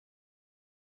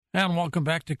And welcome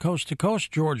back to Coast.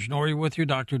 George Norrie with you.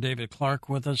 Dr. David Clark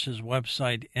with us. His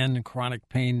website,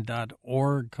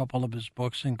 endchronicpain.org. A couple of his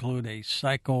books include A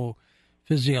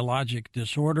Psychophysiologic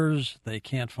Disorders. They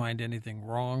Can't Find Anything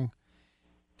Wrong.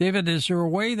 David, is there a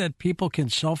way that people can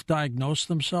self-diagnose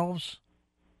themselves?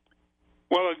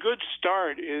 Well, a good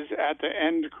start is at the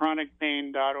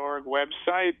endchronicpain.org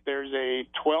website. There's a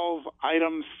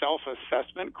 12-item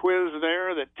self-assessment quiz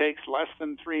there that takes less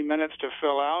than 3 minutes to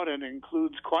fill out and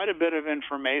includes quite a bit of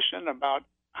information about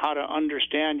how to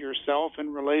understand yourself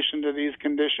in relation to these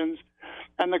conditions.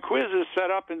 And the quiz is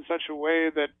set up in such a way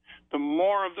that the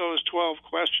more of those 12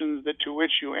 questions to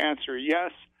which you answer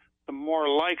yes, the more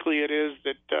likely it is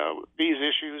that these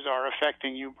issues are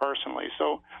affecting you personally.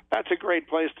 So that's a great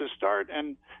place to start.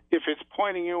 And if it's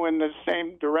pointing you in the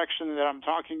same direction that I'm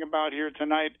talking about here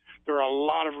tonight, there are a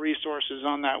lot of resources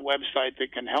on that website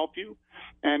that can help you.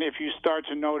 And if you start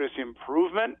to notice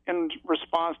improvement in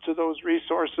response to those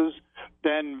resources,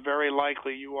 then very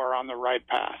likely you are on the right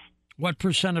path. What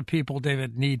percent of people,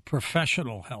 David, need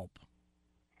professional help?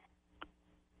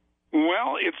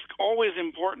 Well, it's always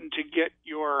important to get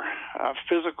your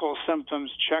physical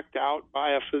symptoms checked out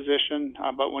by a physician.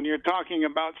 But when you're talking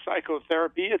about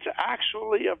psychotherapy, it's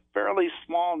actually a fairly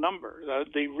small number.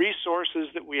 The resources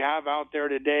that we have out there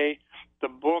today, the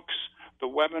books, the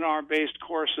webinar-based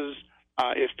courses,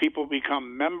 if people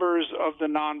become members of the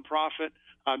nonprofit,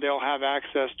 they'll have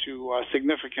access to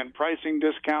significant pricing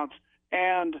discounts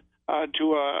and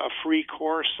to a free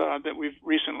course that we've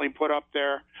recently put up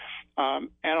there. And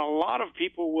a lot of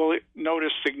people will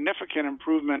notice significant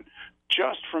improvement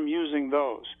just from using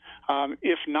those.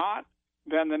 If not,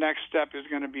 then the next step is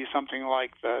going to be something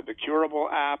like the Curable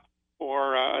app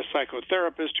or a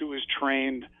psychotherapist who is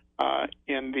trained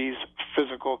in these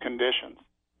physical conditions.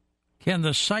 Can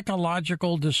the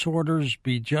psychological disorders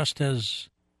be just as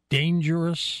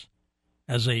dangerous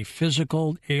as a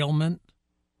physical ailment?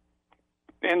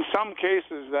 In some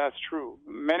cases, that's true.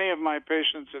 Many of my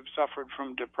patients have suffered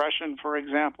from depression, for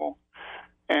example,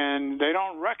 and they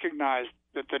don't recognize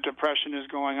that the depression is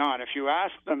going on. If you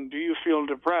ask them, do you feel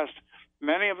depressed?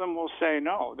 Many of them will say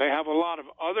no. They have a lot of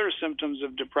other symptoms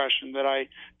of depression that I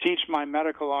teach my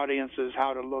medical audiences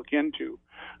how to look into.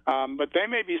 But they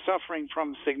may be suffering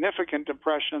from significant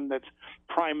depression that's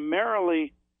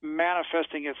primarily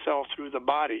manifesting itself through the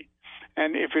body.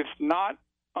 And if it's not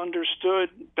understood,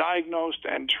 diagnosed,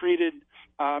 and treated,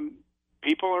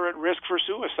 people are at risk for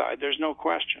suicide. There's no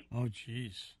question. Oh,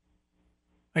 geez.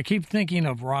 I keep thinking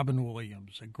of Robin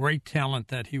Williams, a great talent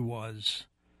that he was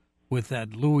with that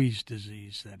Lewy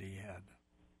disease that he had.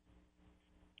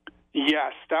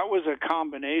 Yes, that was a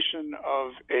combination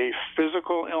of a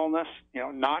physical illness,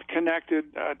 not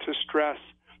connected to stress,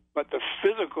 but the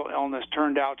physical illness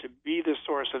turned out to be the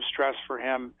source of stress for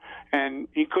him, and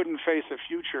he couldn't face a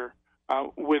future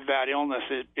with that illness,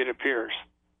 it appears.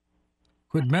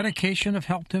 Could medication have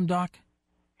helped him, Doc?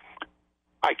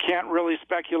 I can't really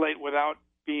speculate without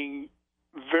being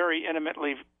very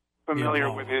intimately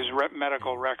familiar with his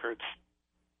medical records.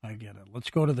 I get it. Let's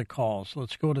go to the calls.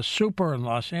 Let's go to Super in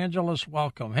Los Angeles.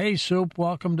 Welcome. Hey, Soup,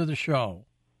 welcome to the show.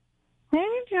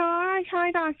 Hey, George.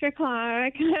 Hi, Dr.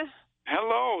 Clark.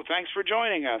 Hello. Thanks for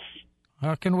joining us.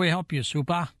 How can we help you,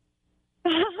 Super?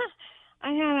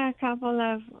 I had a couple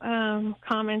of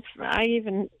comments.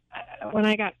 When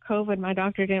I got COVID, my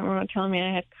doctor didn't want to tell me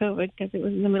I had COVID because it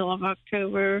was in the middle of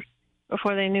October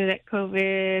before they knew that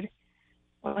COVID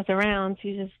was around.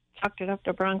 She just chalked it up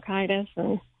to bronchitis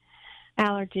and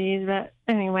allergies. But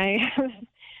anyway,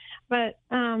 my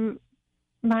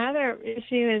other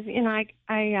issue is,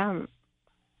 I'm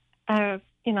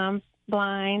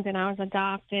blind and I was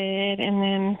adopted, and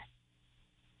then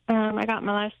I got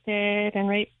molested and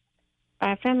raped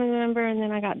by a family member, and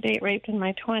then I got date raped in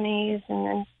my 20s, and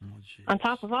then on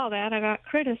top of all that, I got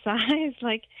criticized,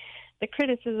 like the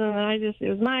criticism that it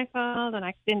was my fault, and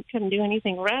I couldn't do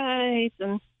anything right,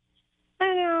 and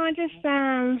I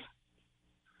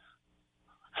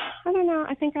don't know,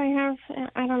 I think I have,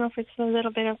 I don't know if it's a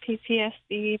little bit of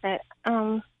PTSD, but,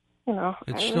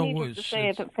 It's I still need to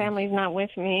say that family's not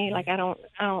with me, like I don't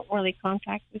really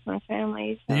contact with my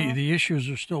family. So. The issues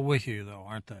are still with you, though,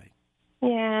 aren't they?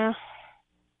 Yeah.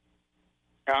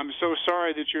 I'm so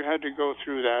sorry that you had to go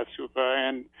through that, Supa.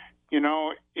 And,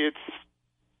 it's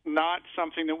not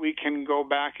something that we can go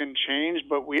back and change,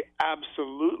 but we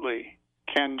absolutely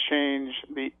can change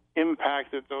the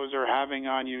impact that those are having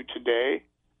on you today.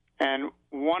 And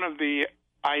one of the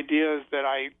ideas that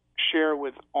I share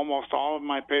with almost all of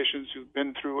my patients who've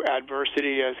been through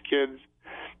adversity as kids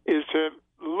is to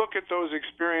look at those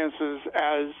experiences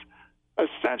as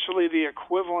essentially the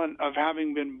equivalent of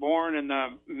having been born in the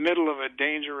middle of a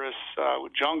dangerous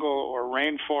jungle or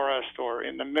rainforest, or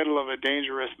in the middle of a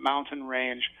dangerous mountain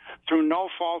range. Through no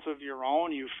fault of your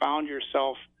own, you found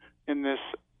yourself in this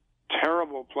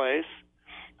terrible place.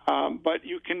 But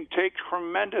you can take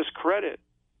tremendous credit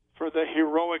for the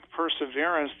heroic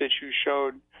perseverance that you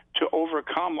showed to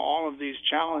overcome all of these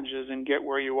challenges and get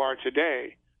where you are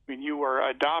today. I mean, you were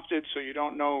adopted, so you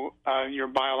don't know your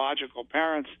biological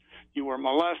parents. You were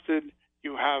molested.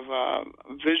 You have a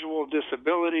visual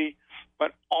disability.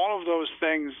 But all of those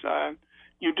things,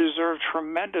 you deserve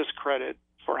tremendous credit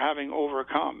for having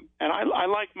overcome. And I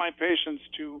like my patients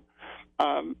to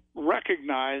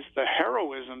recognize the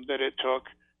heroism that it took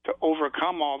to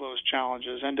overcome all those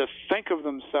challenges and to think of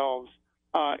themselves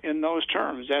in those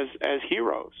terms as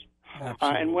heroes.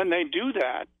 And when they do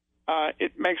that,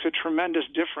 it makes a tremendous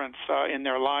difference in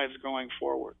their lives going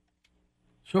forward.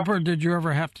 Super. Did you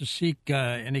ever have to seek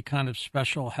any kind of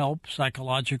special help,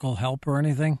 psychological help or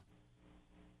anything?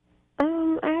 I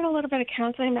had a little bit of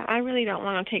counseling, but I really don't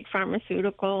want to take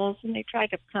pharmaceuticals, and they try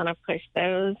to kind of push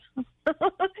those.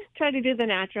 Try to do the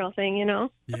natural thing, you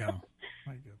know? Yeah,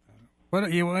 I get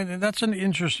that. Well, that's an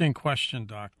interesting question,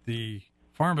 Doc. The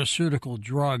pharmaceutical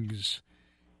drugs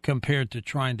compared to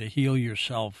trying to heal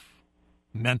yourself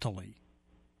mentally.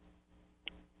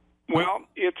 Well,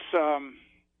 it's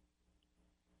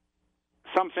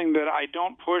something that I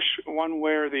don't push one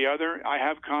way or the other. I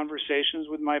have conversations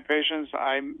with my patients.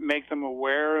 I make them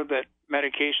aware that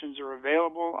medications are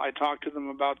available. I talk to them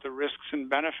about the risks and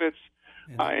benefits.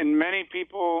 In many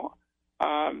people,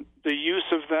 the use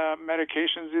of the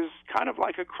medications is kind of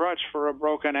like a crutch for a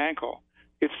broken ankle.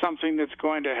 It's something that's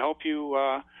going to help you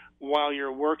while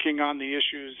you're working on the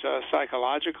issues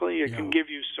psychologically. It can give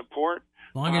you support.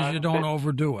 As long as you don't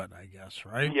overdo it, I guess,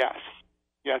 right? Yes,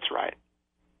 that's right.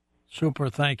 Super,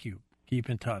 thank you. Keep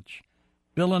in touch.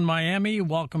 Bill in Miami,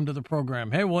 welcome to the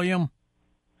program. Hey, William.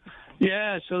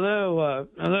 Yes, hello.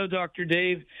 Hello, Dr.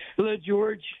 Dave. Hello,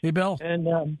 George. Hey, Bill. And,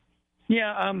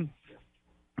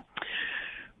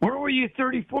 where were you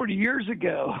 30, 40 years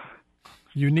ago?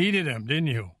 You needed him, didn't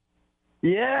you?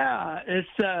 Yeah,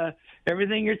 it's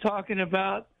everything you're talking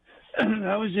about.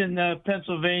 I was in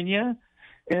Pennsylvania,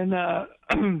 and I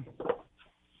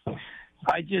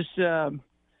just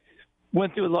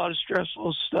went through a lot of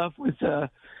stressful stuff with, I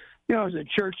was a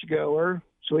churchgoer,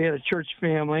 so we had a church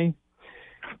family.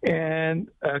 And,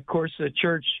 of course, the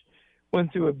church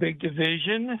went through a big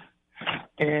division.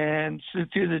 And so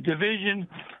through the division,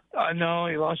 I not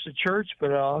only lost the church,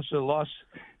 but I also lost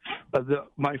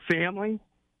my family.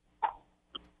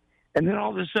 And then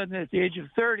all of a sudden, at the age of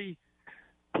 30,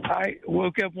 I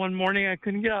woke up one morning, I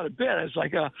couldn't get out of bed. I was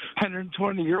like a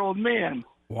 120-year-old man.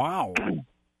 Wow.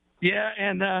 Yeah,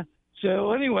 and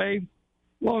so anyway,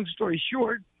 long story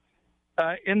short,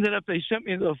 they sent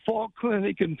me to the Falk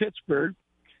Clinic in Pittsburgh,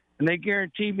 and they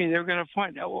guaranteed me they were going to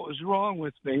find out what was wrong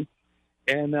with me.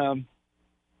 And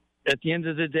at the end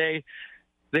of the day,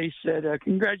 they said,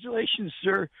 congratulations,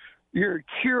 sir, you're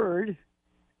cured,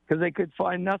 because they could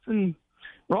find nothing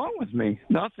wrong with me,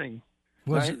 nothing.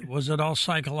 Was it all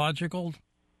psychological?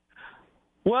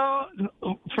 Well,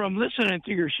 from listening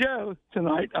to your show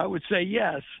tonight, I would say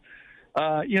yes.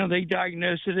 They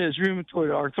diagnosed it as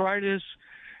rheumatoid arthritis.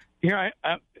 Here,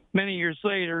 many years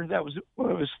later, that was when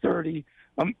I was 30.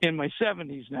 I'm in my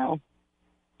 70s now.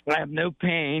 I have no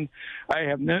pain. I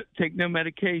have take no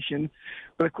medication,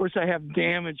 but of course I have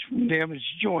damage from damaged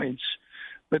joints.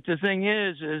 But the thing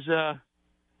is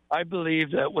I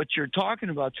believe that what you're talking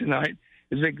about tonight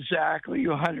is exactly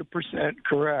 100%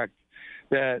 correct.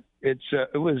 That it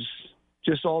was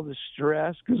just all the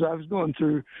stress, because I was going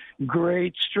through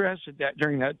great stress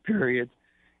during that period,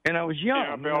 and I was young.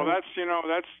 Yeah, Bill,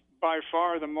 that's by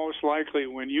far the most likely.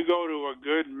 When you go to a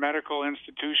good medical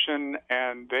institution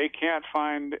and they can't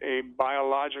find a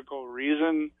biological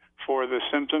reason for the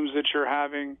symptoms that you're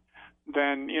having,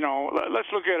 then, let's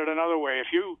look at it another way. If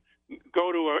you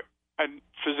go to a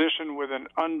physician with an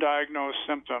undiagnosed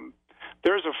symptom,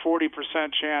 there's a 40%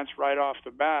 chance right off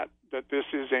the bat that this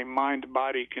is a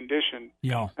mind-body condition.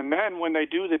 Yeah. And then when they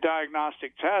do the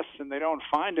diagnostic tests and they don't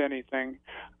find anything,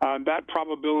 that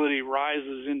probability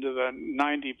rises into the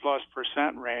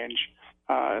 90+% range.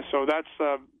 So that's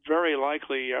very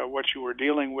likely what you were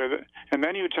dealing with. And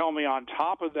then you tell me on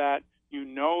top of that,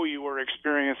 you were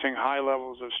experiencing high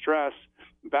levels of stress.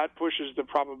 That pushes the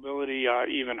probability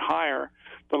even higher.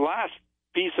 The last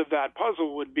piece of that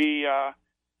puzzle would be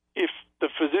if the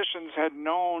physicians had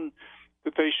known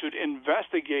that they should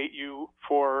investigate you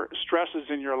for stresses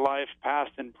in your life, past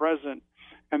and present,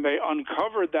 and they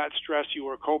uncovered that stress you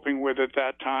were coping with at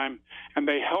that time, and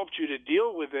they helped you to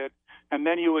deal with it, and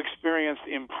then you experienced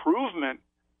improvement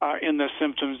in the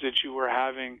symptoms that you were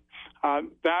having,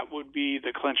 that would be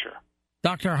the clincher.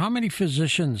 Doctor, how many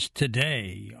physicians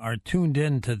today are tuned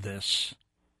into this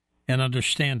and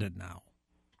understand it now?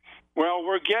 Well,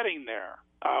 we're getting there.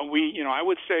 I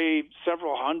would say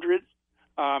several hundred.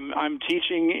 I'm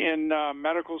teaching in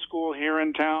medical school here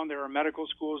in town. There are medical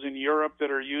schools in Europe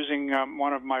that are using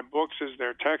one of my books as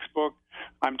their textbook.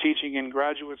 I'm teaching in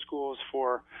graduate schools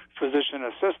for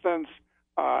physician assistants,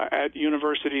 at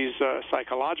universities'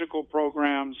 psychological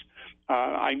programs.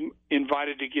 I'm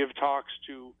invited to give talks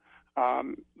to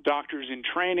doctors in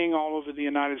training all over the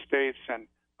United States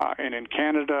and in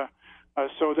Canada.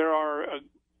 So there are a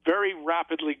very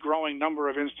rapidly growing number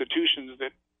of institutions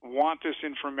that want this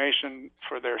information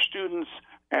for their students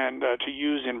and to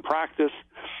use in practice.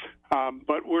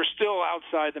 But we're still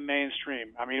outside the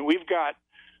mainstream. I mean, we've got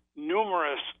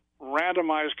numerous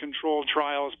randomized controlled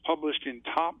trials published in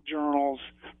top journals,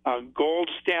 gold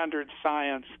standard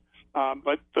science,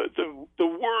 but the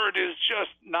word is just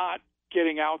not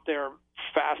getting out there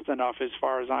fast enough as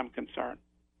far as I'm concerned.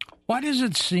 Why does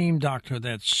it seem, Doctor,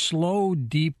 that slow,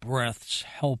 deep breaths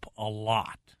help a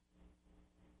lot?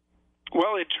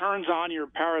 Well, it turns on your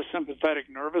parasympathetic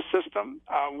nervous system,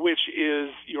 which is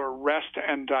your rest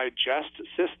and digest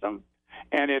system,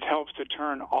 and it helps to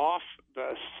turn off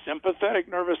the sympathetic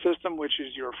nervous system, which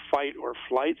is your fight or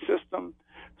flight system.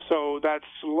 So that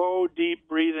slow, deep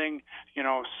breathing,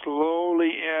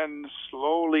 slowly in,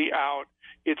 slowly out,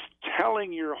 it's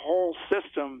telling your whole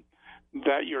system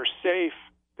that you're safe,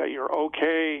 that you're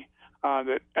okay,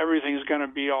 that everything's going to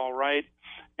be all right,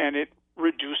 and it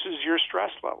reduces your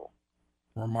stress level.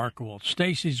 Remarkable.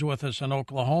 Stacy's with us in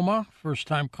Oklahoma,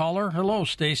 first-time caller. Hello,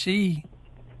 Stacy.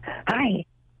 Hi.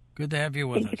 Good to have you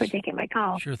with us. Thank you for taking my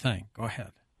call. Sure thing. Go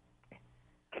ahead.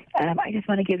 I just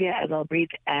want to give you a little brief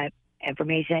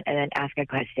information and then ask a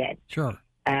question. Sure.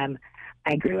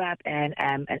 I grew up in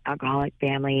an alcoholic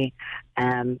family.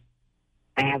 I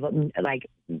have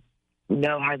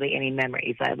hardly any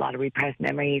memories. I have a lot of repressed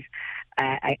memories.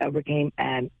 I overcame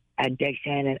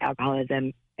addiction and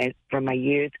alcoholism from my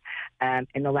youth.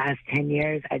 In the last 10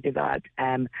 years, I developed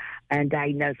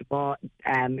undiagnosable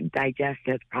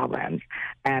digestive problems.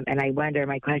 And I wonder,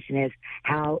 my question is,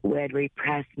 how would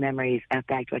repressed memories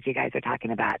affect what you guys are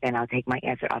talking about? And I'll take my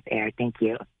answer off air. Thank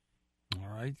you. All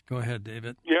right. Go ahead,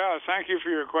 David. Yeah, thank you for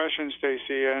your question,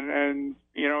 Stacy. And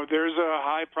there's a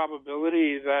high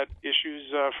probability that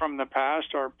issues from the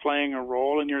past are playing a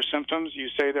role in your symptoms. You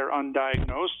say they're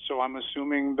undiagnosed, so I'm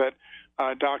assuming that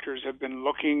doctors have been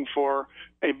looking for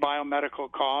a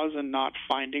biomedical cause and not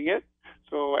finding it.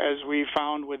 So as we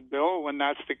found with Bill, when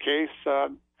that's the case,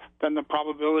 then the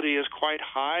probability is quite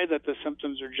high that the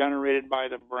symptoms are generated by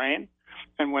the brain.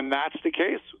 And when that's the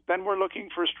case, then we're looking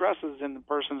for stresses in the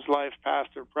person's life, past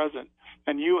or present.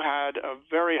 And you had a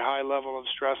very high level of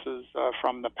stresses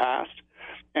from the past.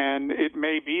 And it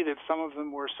may be that some of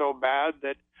them were so bad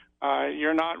that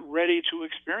you're not ready to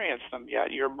experience them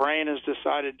yet. Your brain has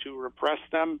decided to repress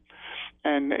them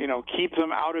and, keep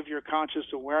them out of your conscious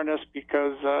awareness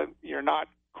because you're not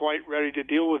quite ready to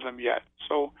deal with them yet.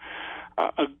 So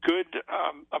a good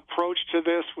approach to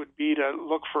this would be to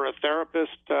look for a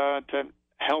therapist to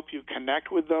help you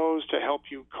connect with those, to help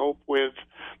you cope with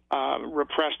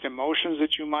repressed emotions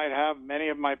that you might have. Many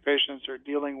of my patients are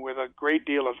dealing with a great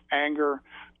deal of anger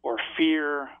or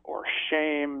fear or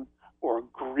shame or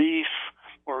grief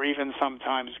or even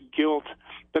sometimes guilt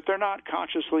that they're not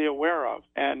consciously aware of.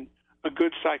 And a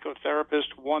good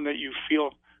psychotherapist, one that you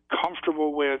feel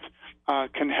comfortable with,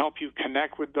 can help you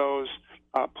connect with those,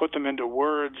 put them into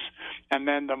words. And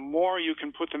then the more you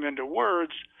can put them into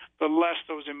words, the less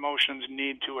those emotions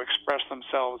need to express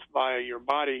themselves via your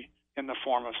body in the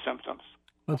form of symptoms.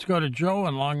 Let's go to Joe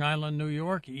in Long Island, New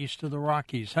York, east of the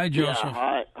Rockies. Hi, Joseph.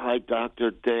 Yeah, hi, Dr.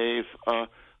 Dave. I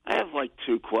have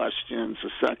two questions.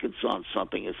 The second's on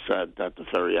something you said at the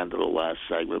very end of the last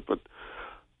segment, but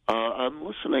I'm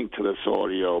listening to this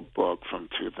audio book from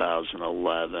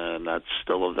 2011 that's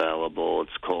still available.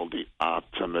 It's called The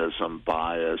Optimism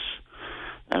Bias.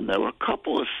 And there were a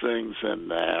couple of things in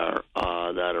there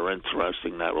that are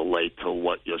interesting that relate to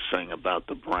what you're saying about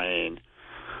the brain.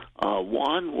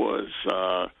 One was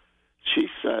she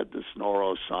said, this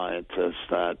neuroscientist,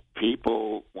 that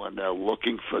people, when they're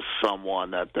looking for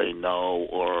someone that they know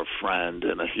or a friend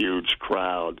in a huge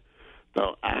crowd,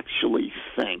 they'll actually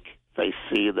think they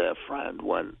see their friend.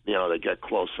 When they get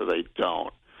closer, they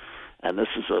don't. And this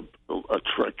is a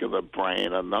trick of the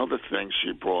brain. Another thing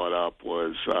she brought up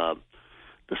was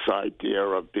this idea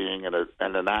of being in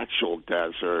an actual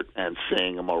desert and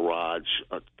seeing a mirage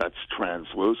that's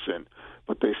translucent.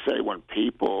 But they say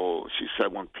she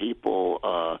said when people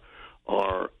are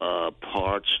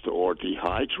parched or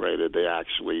dehydrated, they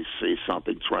actually see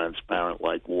something transparent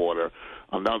like water.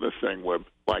 Another thing where,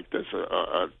 like, there's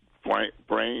a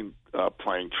brain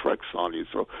playing tricks on you.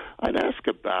 So I'd ask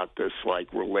about this,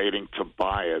 like, relating to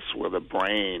bias, where the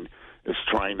brain is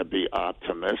trying to be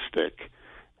optimistic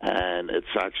and it's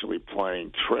actually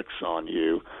playing tricks on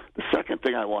you. The second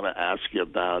thing I want to ask you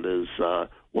about is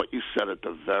what you said at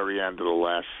the very end of the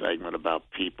last segment about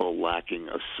people lacking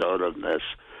assertiveness.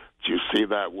 Do you see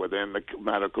that within the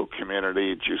medical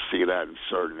community? Do you see that in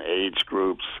certain age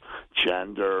groups,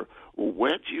 gender?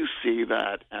 Where do you see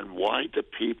that, and why do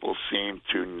people seem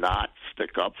to not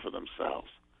stick up for themselves?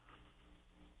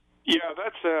 Yeah,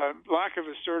 that's a lack of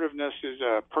assertiveness is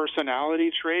a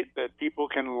personality trait that people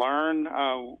can learn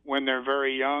when they're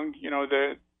very young. You know,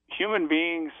 the human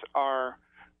beings are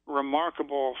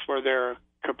remarkable for their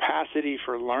capacity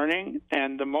for learning,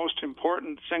 and the most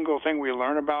important single thing we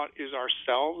learn about is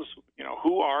ourselves. You know,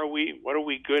 who are we? What are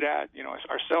we good at? You know,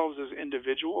 ourselves as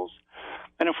individuals.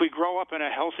 And if we grow up in a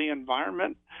healthy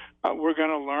environment, we're going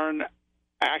to learn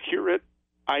accurate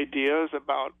ideas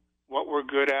about what we're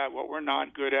good at, what we're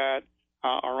not good at,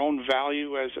 our own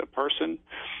value as a person.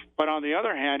 But on the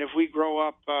other hand, if we grow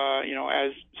up,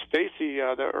 as Stacy,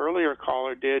 the earlier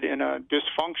caller, did, in a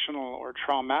dysfunctional or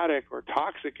traumatic or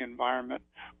toxic environment,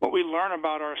 what we learn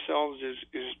about ourselves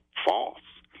is false.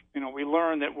 You know, we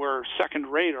learn that we're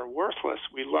second-rate or worthless.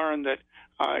 We learn that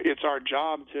it's our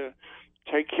job to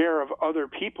take care of other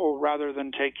people rather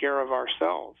than take care of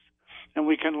ourselves. And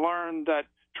we can learn that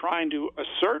trying to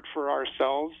assert for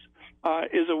ourselves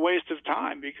is a waste of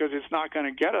time because it's not going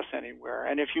to get us anywhere.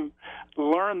 And if you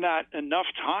learn that enough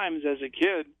times as a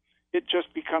kid, it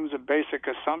just becomes a basic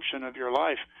assumption of your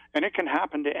life. And it can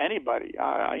happen to anybody.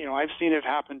 I've seen it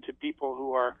happen to people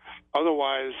who are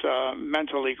otherwise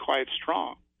mentally quite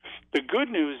strong. The good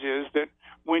news is that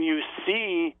when you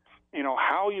see,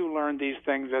 how you learned these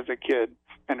things as a kid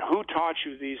and who taught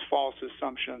you these false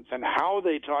assumptions and how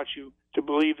they taught you to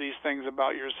believe these things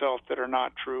about yourself that are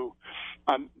not true,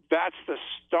 that's the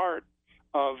start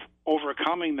of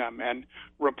overcoming them and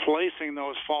replacing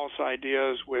those false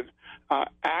ideas with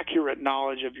accurate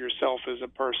knowledge of yourself as a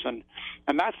person.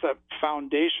 And that's the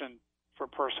foundation for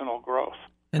personal growth.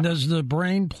 And does the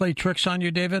brain play tricks on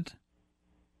you, David?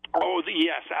 Oh,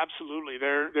 yes, absolutely.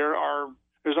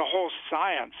 There's a whole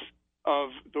science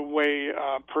of the way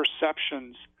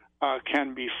perceptions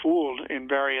can be fooled in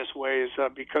various ways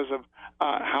because of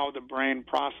how the brain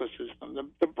processes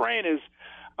them. The brain is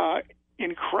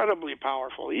incredibly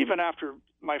powerful. Even after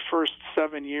my first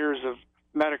 7 years of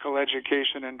medical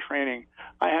education and training,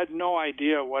 I had no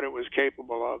idea what it was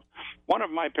capable of. One of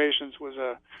my patients was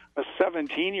a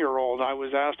 17-year-old I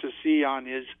was asked to see on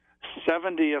his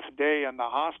 70th day in the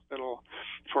hospital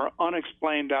for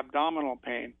unexplained abdominal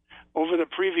pain. Over the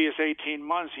previous 18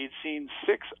 months, he'd seen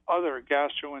 6 other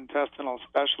gastrointestinal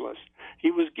specialists.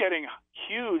 He was getting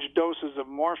huge doses of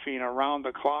morphine around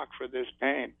the clock for this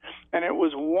pain, and it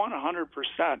was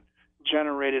 100%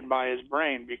 generated by his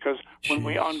brain because when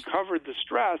we uncovered the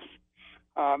stress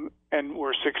and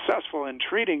were successful in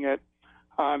treating it,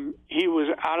 he was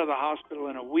out of the hospital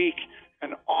in a week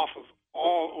and off of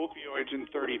all opioids in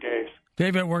 30 days.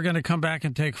 David, we're going to come back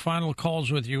and take final calls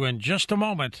with you in just a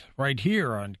moment, right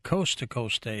here on Coast to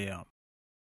Coast AM.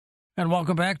 And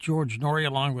welcome back, George Noory,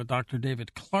 along with Dr.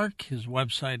 David Clark. His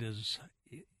website is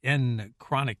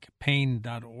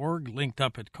endchronicpain.org, linked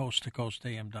up at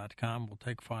coasttocoastam.com. We'll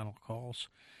take final calls.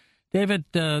 David,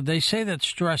 they say that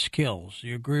stress kills. Do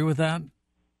you agree with that?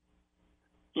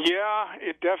 Yeah,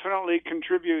 it definitely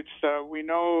contributes. We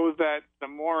know that the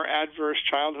more adverse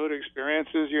childhood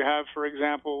experiences you have, for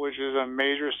example, which is a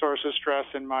major source of stress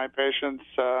in my patients,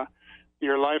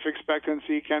 your life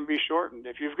expectancy can be shortened.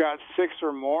 If you've got 6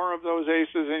 or more of those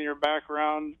ACEs in your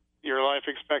background, your life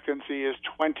expectancy is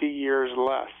 20 years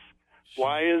less.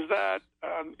 Why is that?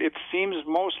 It seems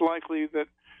most likely that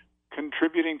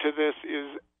contributing to this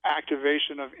is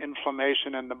activation of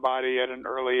inflammation in the body at an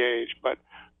early age, but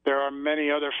there are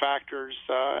many other factors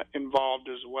involved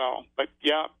as well. But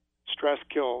yeah, stress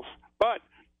kills. But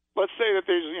let's say that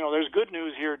there's good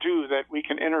news here too, that we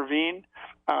can intervene.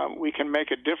 We can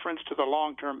make a difference to the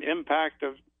long-term impact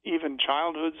of even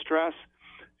childhood stress.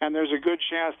 And there's a good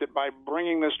chance that by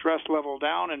bringing the stress level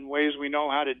down in ways we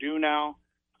know how to do now,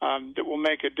 that will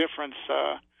make a difference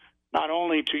not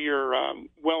only to your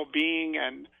well-being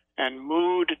and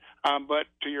mood, but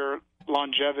to your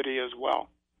longevity as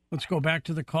well. Let's go back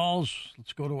to the calls.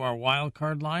 Let's go to our wild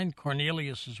card line.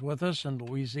 Cornelius is with us in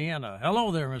Louisiana.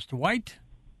 Hello there, Mr. White.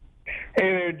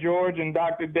 Hey there, George and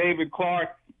Dr. David Clark.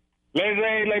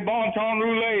 Les bon temps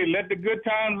roulé. Let the good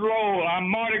times roll. I'm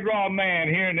Mardi Gras man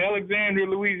here in Alexandria,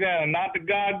 Louisiana. Not the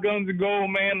God, guns, and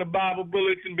gold man, the Bible,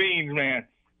 bullets, and beans man.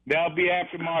 That'll be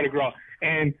after Mardi Gras.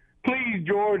 And please,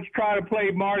 George, try to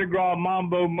play Mardi Gras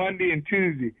Mambo Monday and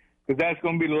Tuesday, because that's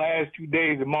going to be the last 2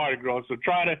 days of Mardi Gras. So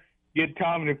try to get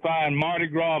Tommy to find Mardi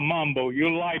Gras Mambo.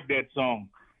 You'll like that song.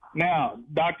 Now,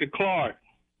 Dr. Clark.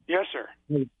 Yes, sir.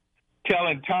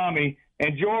 Telling Tommy,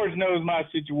 and George knows my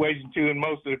situation too, and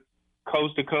most of the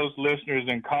coast-to-coast listeners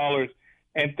and callers.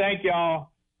 And thank y'all.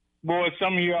 Boy,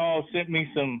 some of y'all sent me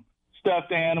some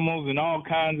stuffed animals and all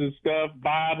kinds of stuff,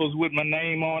 Bibles with my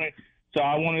name on it. So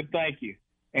I want to thank you.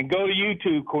 And go to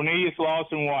YouTube, Cornelius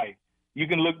Lawson White. You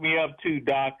can look me up too,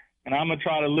 Doc. And I'm going to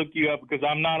try to look you up because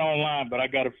I'm not online, but I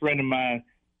got a friend of mine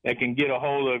that can get a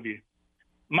hold of you.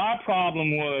 My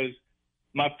problem was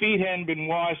my feet hadn't been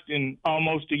washed in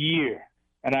almost a year.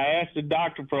 And I asked the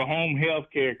doctor for home health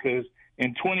care because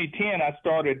in 2010 I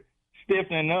started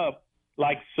stiffening up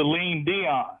like Celine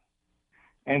Dion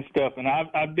and stuff. And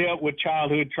I've dealt with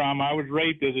childhood trauma. I was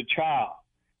raped as a child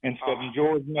and stuff, and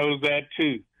George knows that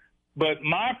too. But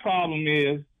my problem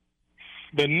is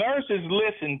the nurses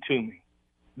listened to me,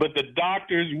 but the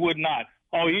doctors would not.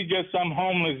 Oh, he's just some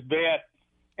homeless vet.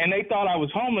 And they thought I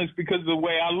was homeless because of the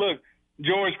way I looked.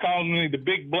 George called me the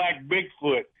big black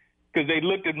Bigfoot because they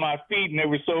looked at my feet and they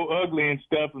were so ugly and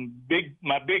stuff, and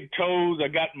my big toes. I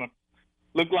got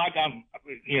look like I'm,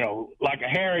 like a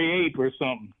hairy ape or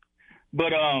something.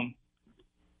 But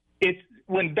it's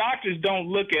when doctors don't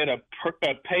look at a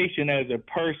patient as a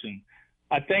person,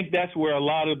 I think that's where a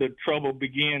lot of the trouble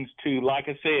begins too. Like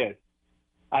I said,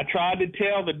 I tried to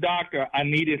tell the doctor I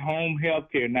needed home health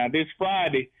care. Now, this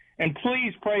Friday, and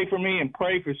please pray for me and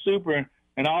pray for Super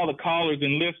and all the callers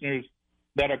and listeners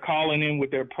that are calling in with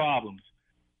their problems.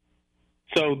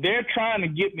 So they're trying to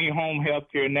get me home health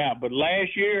care now. But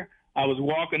last year, I was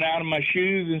walking out of my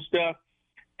shoes and stuff,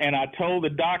 and I told the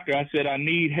doctor, I said, I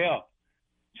need help.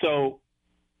 So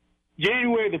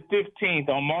January the 15th,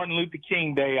 on Martin Luther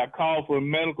King Day, I called for a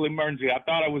medical emergency. I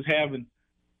thought I was having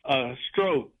a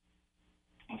stroke.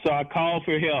 So I called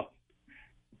for help.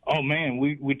 Oh, man,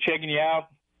 we're checking you out.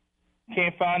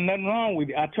 Can't find nothing wrong with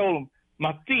you. I told him,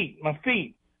 my feet,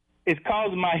 it's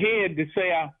causing my head to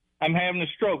say I'm having a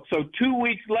stroke. So 2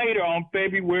 weeks later, on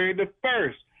February the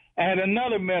 1st, I had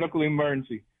another medical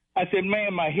emergency. I said,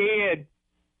 man, my head,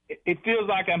 it feels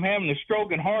like I'm having a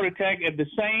stroke and heart attack at the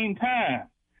same time.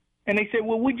 And they said,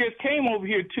 well, we just came over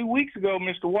here 2 weeks ago,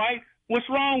 Mr. White. What's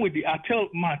wrong with you? I tell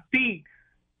them my feet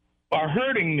are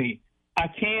hurting me. I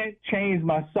can't change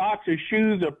my socks or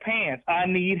shoes or pants. I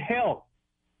need help.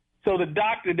 So the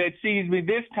doctor that sees me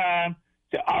this time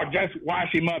said, oh, just wash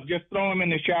him up. Just throw him in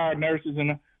the shower, nurses.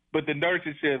 But the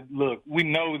nurses said, look, we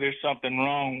know there's something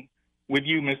wrong with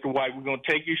you, Mr. White. We're going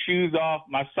to take your shoes off.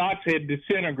 My socks had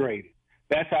disintegrated.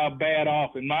 That's how bad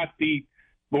off. And my feet,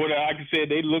 boy, like I said,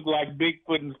 they look like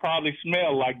Bigfoot and probably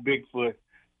smell like Bigfoot.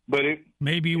 But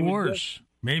maybe worse,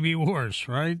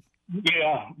 right?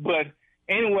 Yeah. But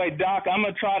anyway, Doc, I'm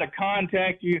going to try to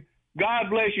contact you. God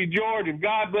bless you, George, and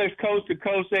God bless Coast to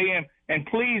Coast AM. And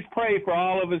please pray for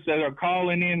all of us that are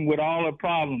calling in with all our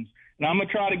problems. And I'm going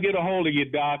to try to get a hold of you,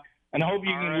 Doc, and I hope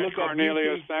you can look up.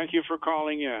 Cornelius, thank you for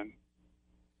calling in.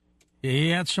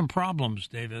 He had some problems,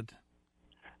 David.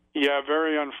 Yeah,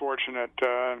 very unfortunate.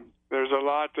 There's a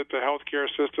lot that the healthcare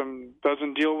system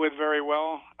doesn't deal with very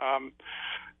well.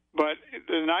 But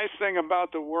the nice thing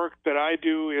about the work that I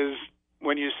do is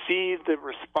when you see the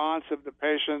response of the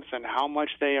patients and how much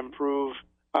they improve,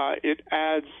 it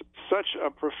adds such a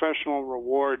professional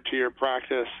reward to your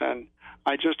practice. And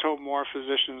I just hope more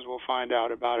physicians will find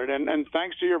out about it. And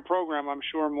thanks to your program, I'm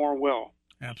sure more will.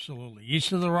 Absolutely.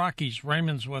 East of the Rockies,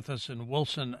 Raymond's with us in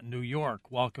Wilson, New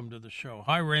York. Welcome to the show.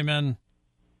 Hi, Raymond.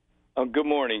 Good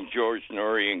morning, George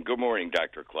Norrie, and good morning,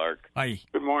 Dr. Clark. Hi.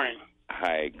 Good morning.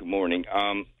 Hi, good morning.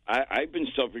 I've been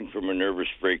suffering from a nervous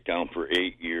breakdown for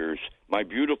 8 years. My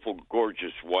beautiful,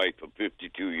 gorgeous wife of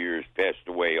 52 years passed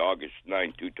away August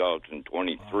 9,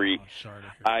 2023. Oh, sorry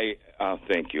to hear.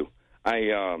 Thank you.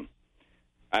 I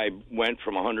went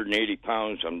from 180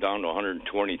 pounds. I'm down to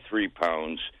 123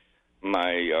 pounds.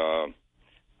 I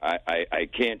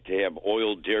can't have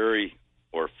oil, dairy,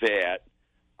 or fat.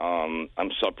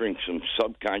 I'm suffering from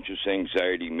subconscious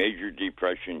anxiety, major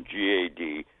depression,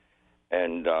 GAD,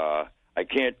 and I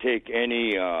can't take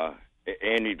any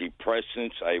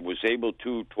antidepressants. I was able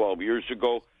to 12 years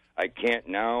ago. I can't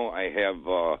now. I have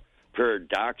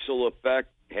paradoxical effect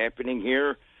happening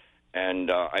here,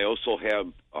 and I also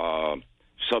have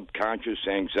subconscious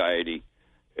anxiety.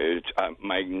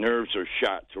 My nerves are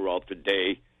shot throughout the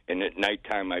day, and at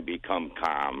nighttime I become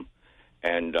calm.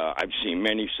 And I've seen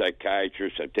many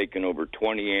psychiatrists. I've taken over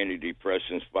 20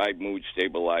 antidepressants, 5 mood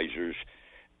stabilizers,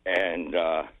 and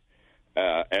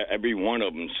every one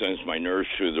of them sends my nerves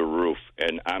through the roof.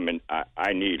 And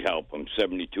I need help. I'm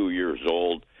 72 years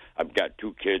old. I've got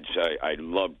 2 kids I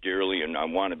love dearly, and I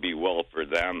want to be well for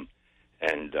them.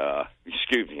 And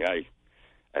excuse me,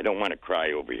 I don't want to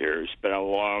cry over here. It's been a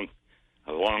long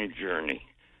journey.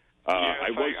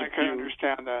 Yes, I can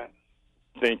understand that.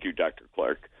 Thank you, Dr.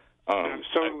 Clark. I'm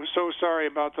so sorry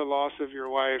about the loss of your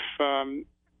wife.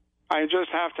 I just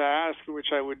have to ask, which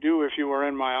I would do if you were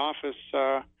in my office,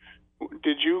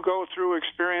 did you go through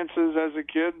experiences as a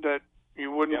kid that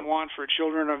you wouldn't want for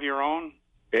children of your own?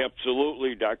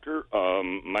 Absolutely, Doctor.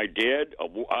 My dad,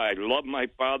 I love my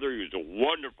father. He was a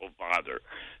wonderful father,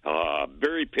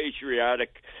 very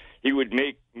patriotic. He would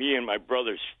make me and my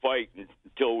brothers fight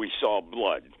until we saw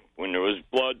blood. When there was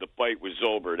blood, the fight was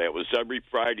over. That was every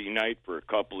Friday night for a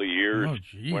couple of years.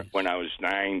 When I was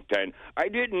 9, 10. I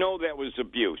didn't know that was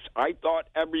abuse. I thought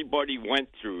everybody went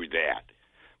through that.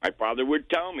 My father would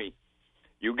tell me,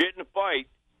 "You get in a fight,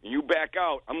 you back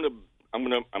out. I'm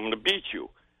gonna beat you.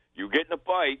 You get in a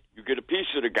fight, you get a piece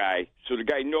of the guy, so the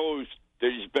guy knows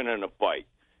that he's been in a fight."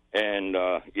 And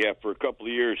for a couple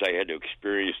of years, I had to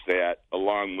experience that,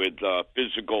 along with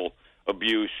physical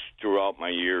abuse throughout my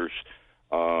years.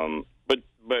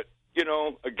 But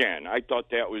again, I thought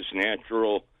that was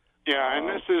natural. Yeah, and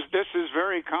this is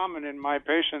very common in my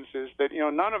patients, is that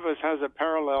none of us has a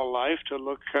parallel life to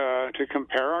look to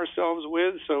compare ourselves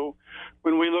with. So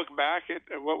when we look back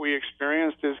at what we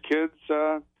experienced as kids,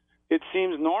 it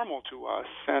seems normal to us,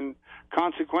 and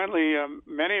consequently,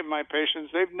 many of my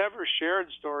patients, they've never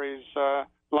shared stories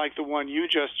like the one you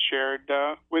just shared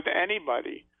with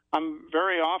anybody. I'm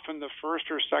very often the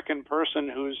first or second person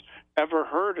who's ever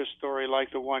heard a story like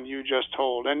the one you just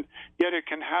told, and yet it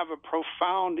can have a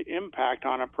profound impact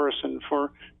on a person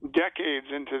for decades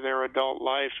into their adult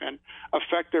life and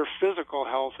affect their physical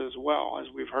health as well, as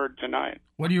we've heard tonight.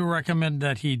 What do you recommend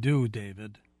that he do,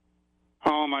 David?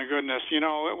 Oh, my goodness.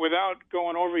 Without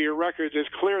going over your records, it's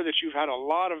clear that you've had a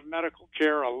lot of medical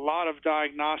care, a lot of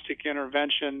diagnostic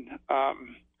intervention.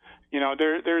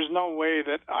 There's no way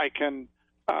that I can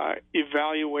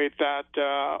evaluate that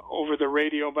over the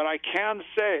radio, but I can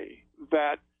say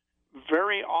that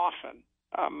very often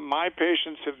my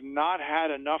patients have not had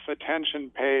enough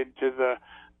attention paid to the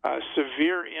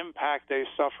severe impact they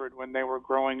suffered when they were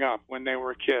growing up, when they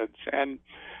were kids. And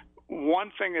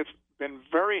one thing that's been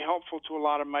very helpful to a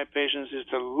lot of my patients is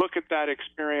to look at that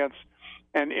experience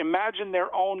and imagine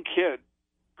their own kid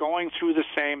going through the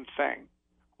same thing.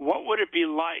 What would it be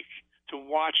like to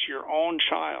watch your own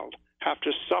child have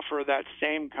to suffer that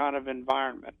same kind of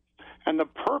environment? And the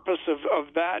purpose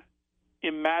of that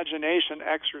imagination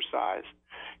exercise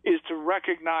is to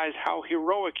recognize how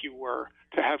heroic you were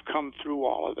to have come through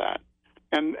all of that.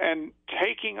 And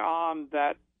taking on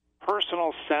that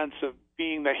personal sense of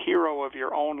being the hero of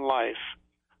your own life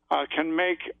can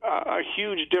make a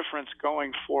huge difference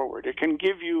going forward. It can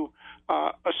give you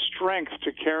a strength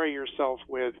to carry yourself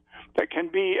with that can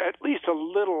be at least a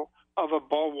little of a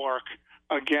bulwark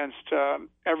against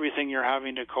everything you're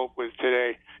having to cope with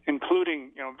today,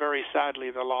 including, very sadly,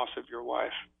 the loss of your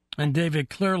wife. And David,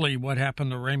 clearly what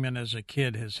happened to Raymond as a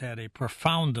kid has had a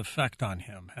profound effect on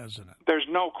him, hasn't it? There's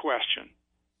no question.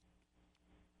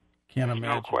 Can't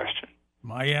imagine. No question.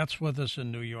 Mayatte's with us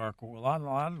in New York. A lot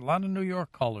of New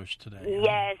York callers today.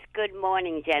 Yes. Good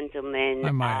morning, gentlemen. Hi,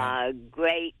 Mayette.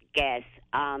 Great guest.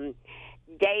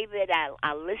 David,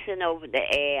 I'll listen over the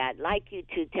air. I'd like you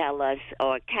to tell us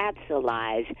or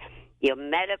capsulize your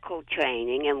medical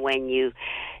training, and when you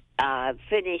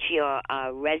finish your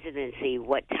residency,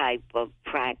 what type of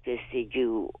practice did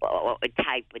you, or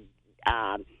type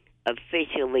of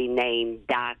officially named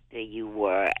doctor you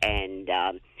were, and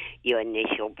your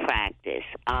initial practice.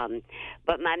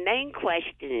 But my main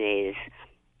question is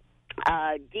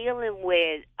dealing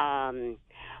with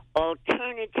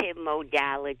alternative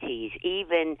modalities,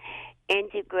 even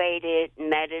integrated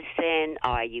medicine,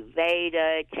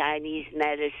 Ayurveda, Chinese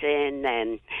medicine,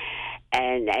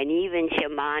 and even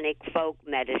shamanic folk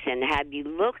medicine. Have you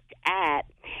looked at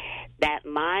that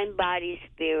mind, body,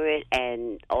 spirit,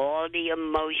 and all the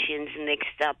emotions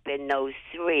mixed up in those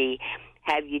three?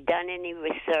 Have you done any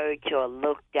research or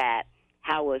looked at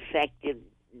how effective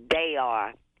they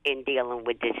are in dealing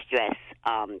with the stress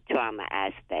trauma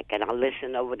aspect? And I'll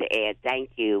listen over the air.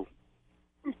 Thank you.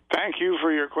 Thank you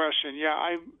for your question.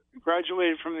 Yeah,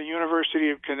 graduated from the University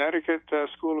of Connecticut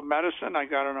School of Medicine. I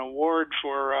got an award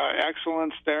for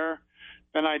excellence there.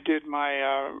 Then I did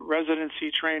my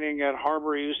residency training at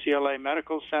Harbor UCLA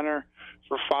Medical Center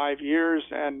for 5 years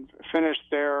and finished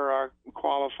there,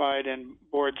 qualified and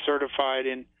board certified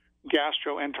in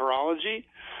gastroenterology.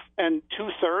 And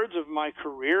 2/3 of my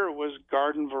career was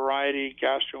garden variety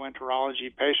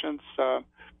gastroenterology patients,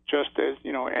 just as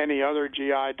any other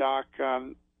GI doc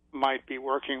might be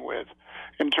working with.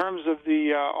 In terms of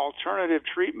the alternative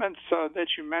treatments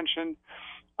that you mentioned,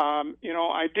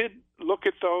 I did look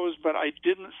at those, but I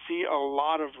didn't see a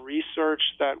lot of research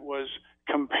that was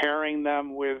comparing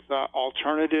them with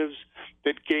alternatives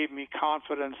that gave me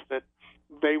confidence that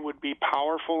they would be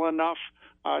powerful enough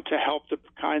to help the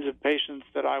kinds of patients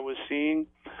that I was seeing.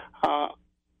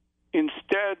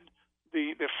 Instead,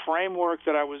 the framework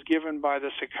that I was given by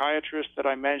the psychiatrist that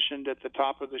I mentioned at the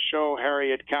top of the show,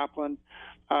 Harriet Kaplan,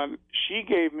 she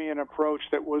gave me an approach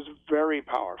that was very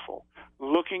powerful,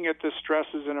 looking at the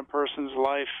stresses in a person's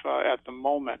life at the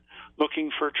moment,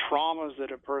 looking for traumas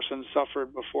that a person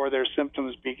suffered before their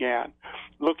symptoms began,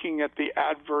 looking at the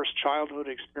adverse childhood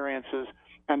experiences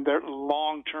and their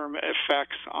long-term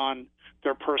effects on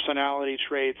their personality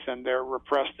traits and their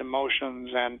repressed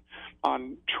emotions and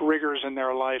on triggers in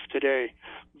their life today.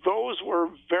 Those were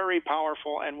very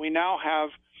powerful, and we now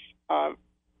have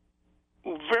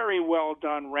very well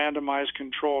done randomized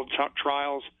controlled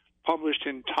trials published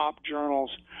in top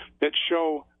journals that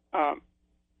show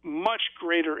much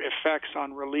greater effects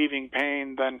on relieving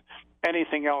pain than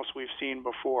anything else we've seen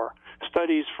before.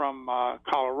 Studies from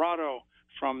Colorado,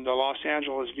 from the Los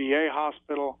Angeles VA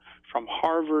Hospital, from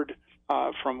Harvard,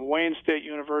 from Wayne State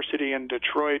University in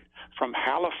Detroit, from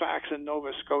Halifax in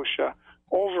Nova Scotia.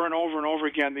 Over and over and over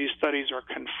again, these studies are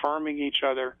confirming each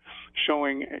other,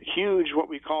 showing huge, what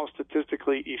we call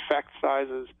statistically effect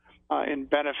sizes in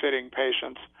benefiting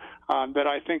patients that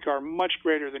I think are much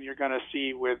greater than you're going to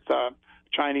see with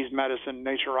Chinese medicine,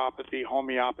 naturopathy,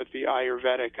 homeopathy,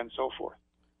 Ayurvedic, and so forth.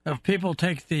 If people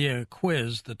take the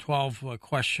quiz, the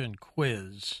 12-question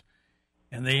quiz,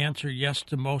 and they answer yes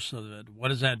to most of it, what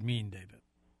does that mean, David?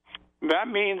 That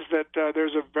means that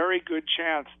there's a very good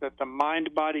chance that the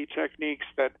mind-body techniques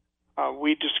that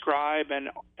we describe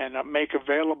and make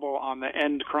available on the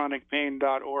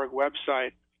endchronicpain.org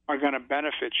website are going to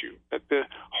benefit you. That the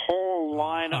whole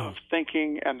line of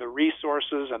thinking and the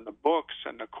resources and the books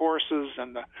and the courses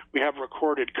and we have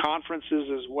recorded conferences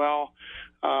as well,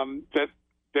 that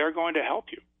they're going to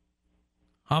help you.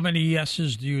 How many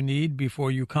yeses do you need before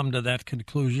you come to that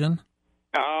conclusion?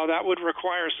 That would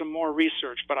require some more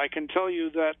research, but I can tell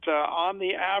you that on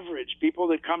the average, people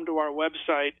that come to our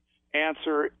website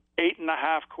answer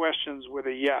 8.5 questions with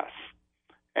a yes.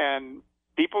 And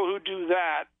people who do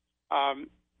that,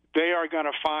 they are going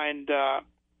to find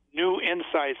new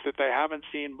insights that they haven't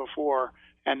seen before,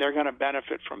 and they're going to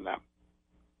benefit from them.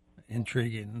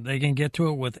 Intriguing. They can get to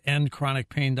it with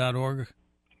endchronicpain.org?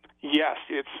 Yes,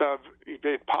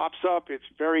 it pops up. It's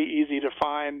very easy to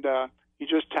find. You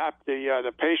just tap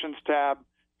the Patients tab,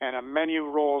 and a menu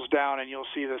rolls down, and you'll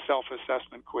see the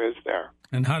self-assessment quiz there.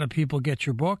 And how do people get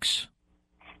your books?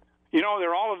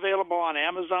 They're all available on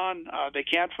Amazon. They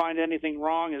Can't Find Anything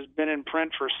Wrong has been in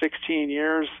print for 16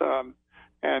 years.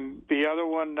 And the other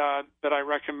one that I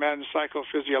recommend,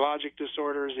 Psychophysiologic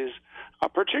Disorders, is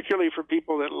particularly for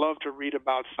people that love to read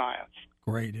about science.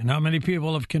 Great. And how many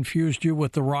people have confused you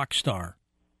with the rock star?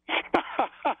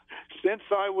 Since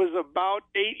I was about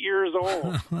 8 years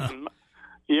old.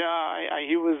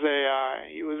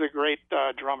 He was a great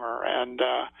drummer, and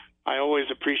I always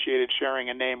appreciated sharing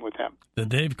a name with him. The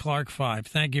Dave Clark 5.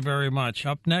 Thank you very much.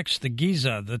 Up next, the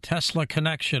Giza, the Tesla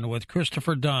Connection with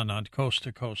Christopher Dunn on Coast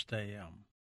to Coast AM.